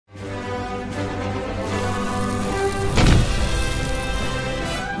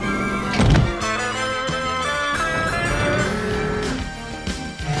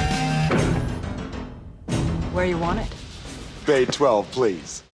Where you want it? Bay 12,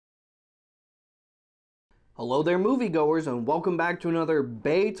 please. Hello there, moviegoers, and welcome back to another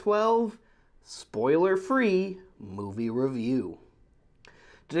Bay 12 spoiler-free movie review.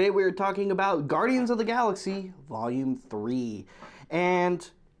 Today we are talking about Guardians of the Galaxy Volume 3. And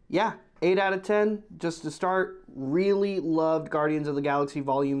yeah, 8 out of 10, just to start. Really loved Guardians of the Galaxy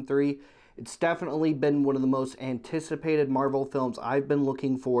Volume 3. It's definitely been one of the most anticipated Marvel films I've been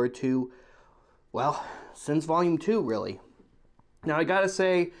looking forward to, well, since Volume 2, really. Now, I gotta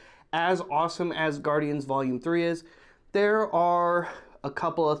say, as awesome as Guardians Volume 3 is, there are a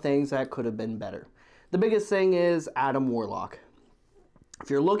couple of things that could have been better. The biggest thing is Adam Warlock. If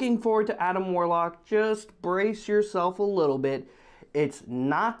you're looking forward to Adam Warlock, just brace yourself a little bit. It's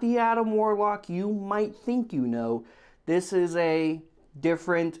not the Adam Warlock you might think you know. This is a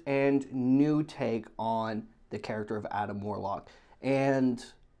different and new take on the character of Adam Warlock, and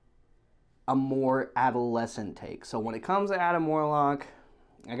a more adolescent take. So when it comes to Adam Warlock,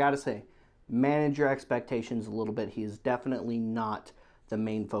 I gotta say, manage your expectations a little bit. He is definitely not the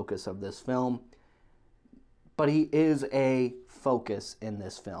main focus of this film, but he is a focus in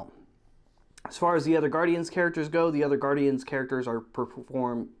this film. As far as the other Guardians characters go, the other Guardians characters are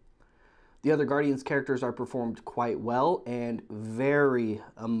performed quite well and very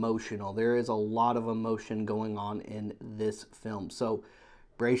emotional. There is a lot of emotion going on in this film. So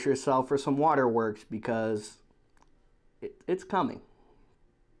brace yourself for some waterworks because it's coming.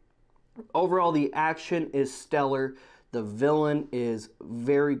 Overall, the action is stellar. The villain is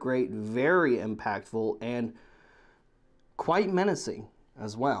very great, very impactful, and quite menacing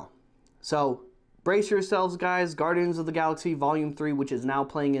as well. So brace yourselves, guys. Guardians of the Galaxy Volume 3, which is now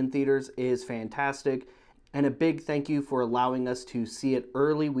playing in theaters, is fantastic. And a big thank you for allowing us to see it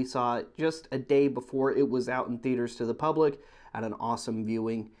early. We saw it just a day before it was out in theaters to the public at an awesome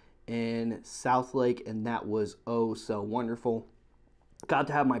viewing in Southlake, and that was oh so wonderful. Got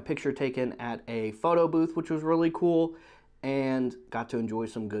to have my picture taken at a photo booth, which was really cool, and got to enjoy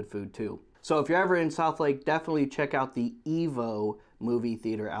some good food too. So if you're ever in Southlake, definitely check out the Evo movie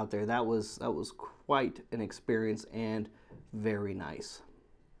theater out there. That was quite an experience and very nice.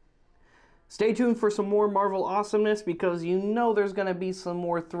 Stay tuned for some more Marvel awesomeness, because you know there's going to be some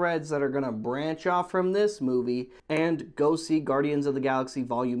more threads that are going to branch off from this movie. And go see Guardians of the Galaxy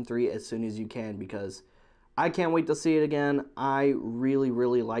Volume 3 as soon as you can, because I can't wait to see it again. I really,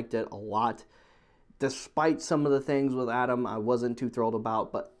 really liked it a lot. Despite some of the things with Adam I wasn't too thrilled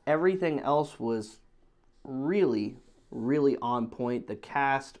about, but everything else was really, really on point. The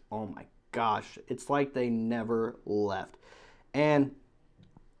cast, oh my gosh, it's like they never left. And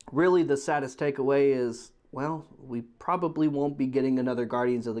really the saddest takeaway is, well, we probably won't be getting another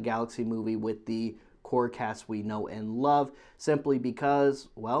Guardians of the Galaxy movie with the core cast we know and love, simply because,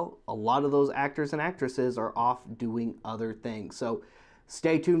 well, a lot of those actors and actresses are off doing other things. So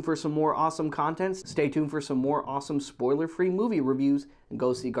stay tuned for some more awesome content. Stay tuned for some more awesome spoiler-free movie reviews, and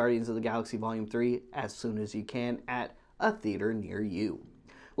go see Guardians of the Galaxy Volume 3 as soon as you can at a theater near you.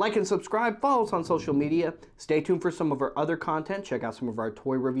 Like and subscribe, follow us on social media. Stay tuned for some of our other content. Check out some of our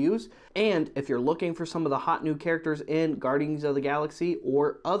toy reviews. And if you're looking for some of the hot new characters in Guardians of the Galaxy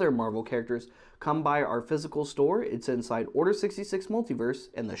or other Marvel characters, come by our physical store. It's inside Order 66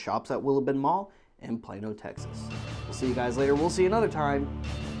 Multiverse in the shops at Willow Bend Mall in Plano, Texas. We'll see you guys later. We'll see you another time.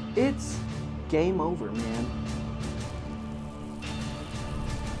 It's game over, man.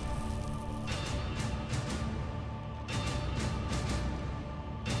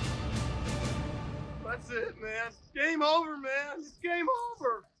 That's it, man. Game over, man. It's game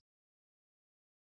over.